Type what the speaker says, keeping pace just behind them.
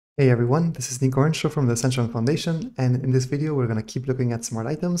Hey everyone, this is Nico Earnshaw from the Essential Foundation, and in this video we're going to keep looking at smart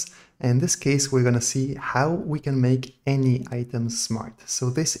items, and in this case we're going to see how we can make any item smart.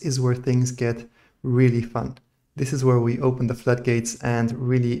 So this is where things get really fun. This is where we open the floodgates and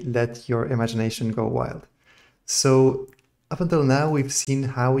really let your imagination go wild. So up until now we've seen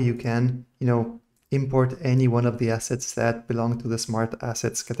how you can, import any one of the assets that belong to the smart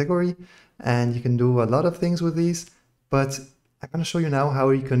assets category, and you can do a lot of things with these, but I'm going to show you now how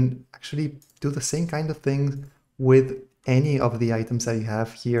you can actually do the same kind of thing with any of the items that you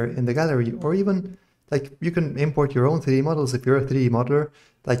have here in the gallery, or even like you can import your own 3D models. If you're a 3D modeler,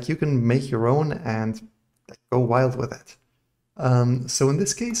 like you can make your own and go wild with it. So in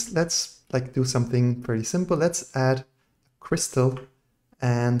this case, let's do something pretty simple. Let's add crystal,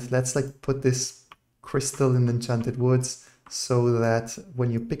 and let's put this crystal in Enchanted Woods so that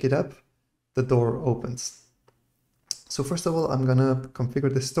when you pick it up, the door opens. So first of all, I'm gonna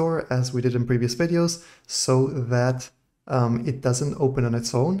configure this door as we did in previous videos so that it doesn't open on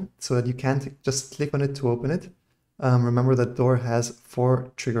its own, so that you can't just click on it to open it. Remember that door has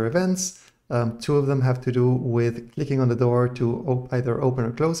 4 trigger events. 2 of them have to do with clicking on the door to either open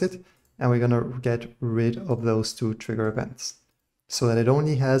or close it, and we're gonna get rid of those 2 trigger events so that it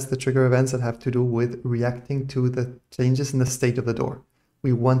only has the trigger events that have to do with reacting to the changes in the state of the door.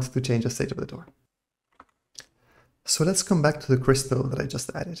 We want to change the state of the door. So let's come back to the crystal that I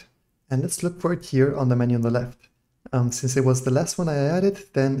just added, and let's look for it here on the menu on the left. Since it was the last one I added,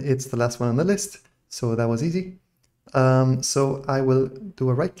 then it's the last one on the list, so that was easy. So I will do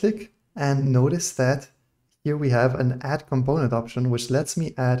a right click and notice that here we have an add component option, which lets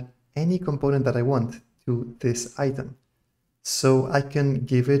me add any component that I want to this item. So I can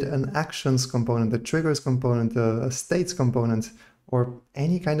give it an actions component, a triggers component, a states component, or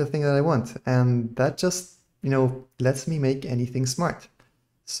any kind of thing that I want, and that just lets me make anything smart.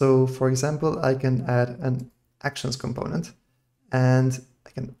 So for example, I can add an actions component, and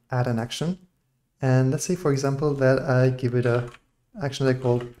I can add an action. And let's say, for example, that I give it a action I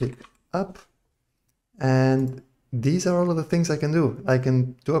call pick up. And these are all of the things I can do. I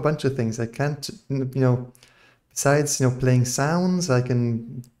can do a bunch of things. I can't, besides, playing sounds, I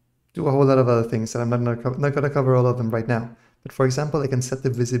can do a whole lot of other things that I'm not going to cover all of them right now. But for example, I can set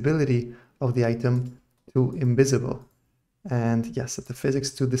the visibility of the item to invisible, and yes, set the physics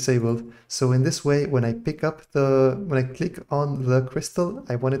to disabled. So in this way, when I click on the crystal,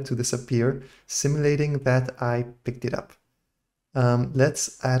 I want it to disappear, simulating that I picked it up.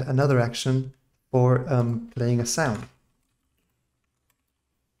 Let's add another action for playing a sound.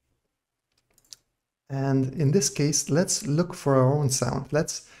 And in this case, let's look for our own sound.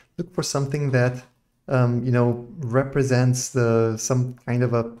 Let's look for something that represents some kind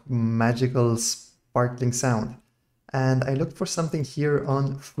of a magical sparkling sound. And I looked for something here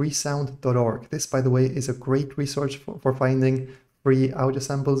on freesound.org. This, by the way, is a great resource for finding free audio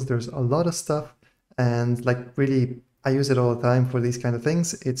samples. There's a lot of stuff, and really, I use it all the time for these kind of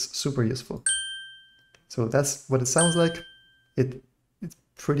things. It's super useful. So that's what it sounds like. It's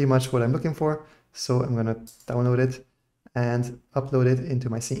pretty much what I'm looking for. So I'm gonna download it and upload it into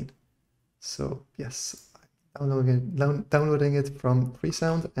my scene. So yes, I'm downloading it from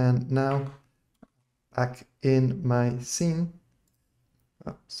Freesound, and now back in my scene,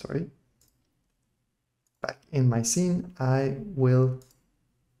 back in my scene, I will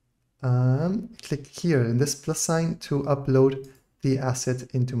click here in this plus sign to upload the asset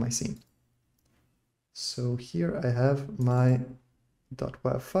into my scene. So here I have my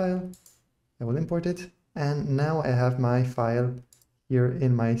 .wav file. I will import it, and now I have my file here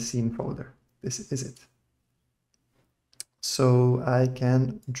in my scene folder. This is it. So I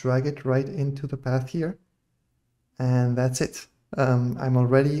can drag it right into the path here, and that's it. I'm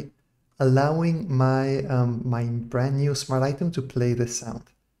already allowing my my brand new smart item to play this sound.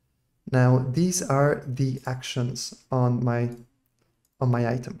 Now these are the actions on my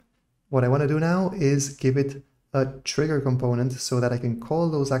item. What I want to do now is give it a trigger component so that I can call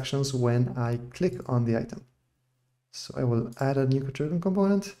those actions when I click on the item. So I will add a new trigger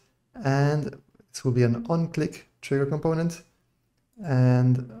component, and this will be an on-click trigger component,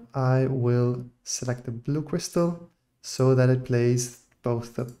 and I will select the blue crystal so that it plays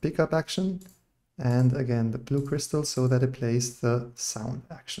both the pickup action and again the blue crystal so that it plays the sound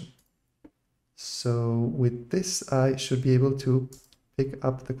action. So with this I should be able to pick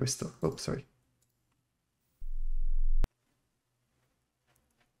up the crystal. Oh, sorry.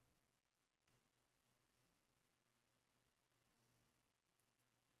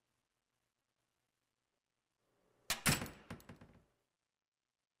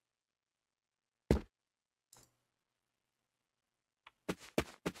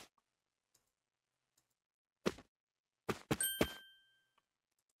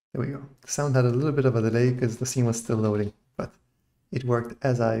 we go. The sound had a little bit of a delay because the scene was still loading, but it worked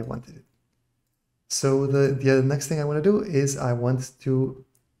as I wanted it. So the next thing I want to do is I want to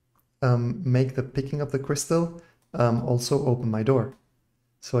make the picking up the crystal also open my door.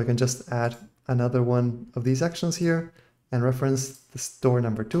 So I can just add another one of these actions here and reference this door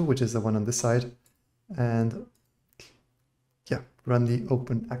number 2, which is the one on this side, and yeah, run the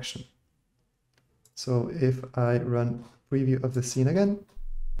open action. So if I run preview of the scene again,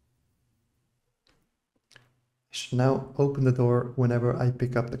 I should now open the door whenever I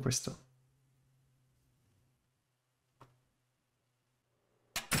pick up the crystal.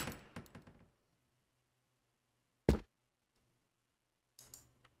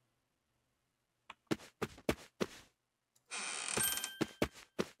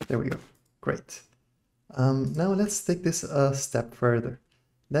 There we go. Great. Now let's take this a step further.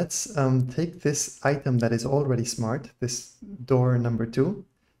 Let's take this item that is already smart, this door number 2,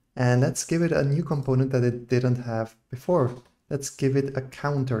 and let's give it a new component that it didn't have before. Let's give it a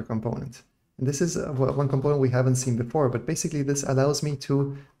counter component. And this is one component we haven't seen before, but basically this allows me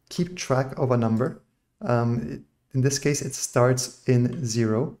to keep track of a number. In this case, it starts in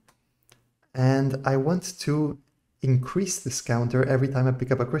 0. And I want to increase this counter every time I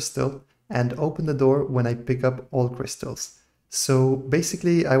pick up a crystal and open the door when I pick up all crystals. So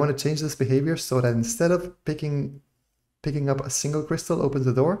basically I want to change this behavior so that instead of picking up a single crystal opens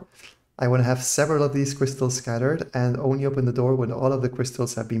the door, I want to have several of these crystals scattered and only open the door when all of the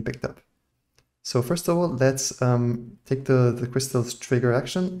crystals have been picked up. So first of all, let's take the crystal's trigger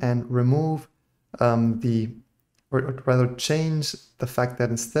action and remove or rather change the fact that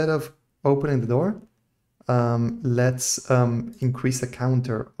instead of opening the door, let's increase the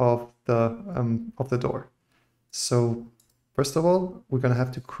counter of the door. So first of all, we're going to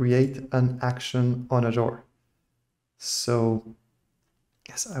have to create an action on a door. So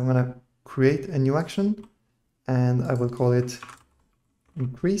yes, I'm going to create a new action and I will call it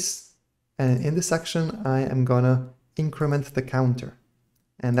increase. And in this action, I am going to increment the counter.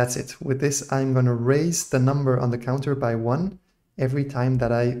 And that's it. With this, I'm going to raise the number on the counter by 1 every time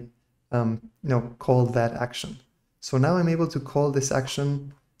that I call that action. So now I'm able to call this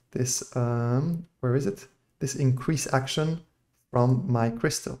action, this, where is it? This increase action from my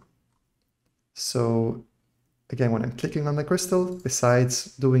crystal. So again, when I'm clicking on the crystal,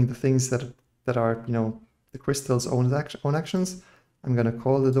 besides doing the things that are, the crystal's own actions, I'm going to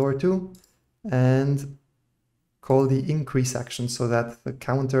call the door 2 and call the increase action so that the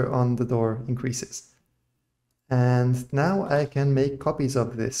counter on the door increases. And now I can make copies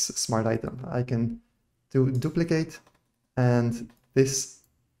of this smart item. I can do duplicate, and this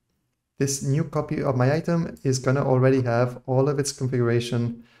new copy of my item is going to already have all of its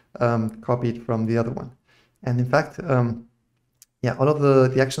configuration copied from the other one. And in fact, yeah, all of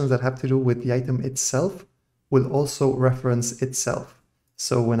the actions that have to do with the item itself will also reference itself.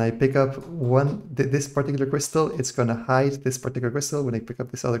 So when I pick up this particular crystal, it's going to hide this particular crystal. When I pick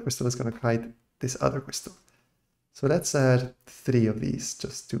up this other crystal, it's going to hide this other crystal. So let's add 3 of these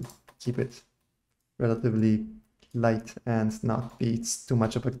just to keep it relatively light and not be too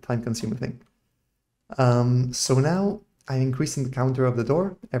much of a time-consuming thing. So now I'm increasing the counter of the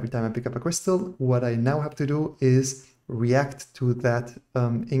door every time I pick up a crystal. What I now have to do is react to that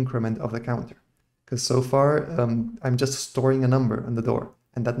increment of the counter. Because so far, I'm just storing a number on the door,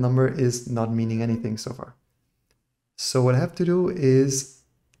 and that number is not meaning anything so far. So what I have to do is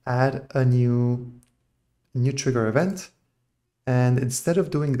add a new trigger event. And instead of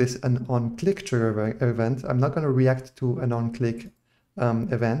doing this an on-click trigger event, I'm not going to react to an on-click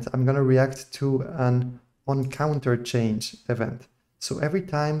event. I'm going to react to an on-counter change event. So every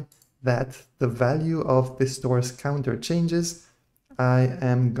time that the value of this door's counter changes, I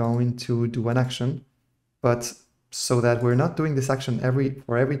am going to do an action, but so that we're not doing this action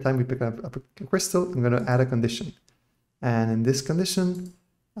for every time we pick up a crystal, I'm going to add a condition. And in this condition,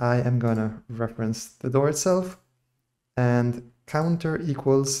 I am going to reference the door itself and counter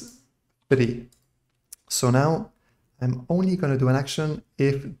equals 3. So now I'm only going to do an action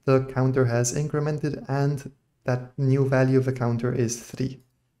if the counter has incremented and that new value of the counter is 3.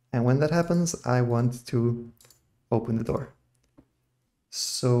 And when that happens, I want to open the door.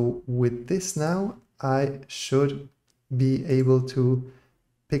 So with this now, I should be able to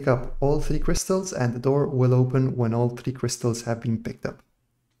pick up all 3 crystals, and the door will open when all 3 crystals have been picked up.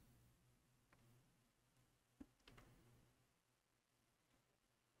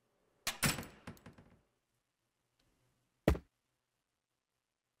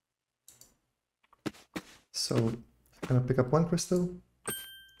 So I'm going to pick up 1 crystal.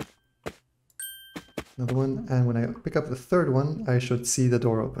 another one, and when I pick up the third one, I should see the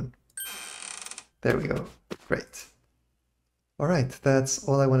door open. There we go. Great. All right, that's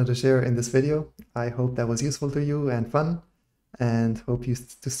all I wanted to share in this video. I hope that was useful to you and fun, and hope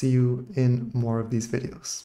to see you in more of these videos.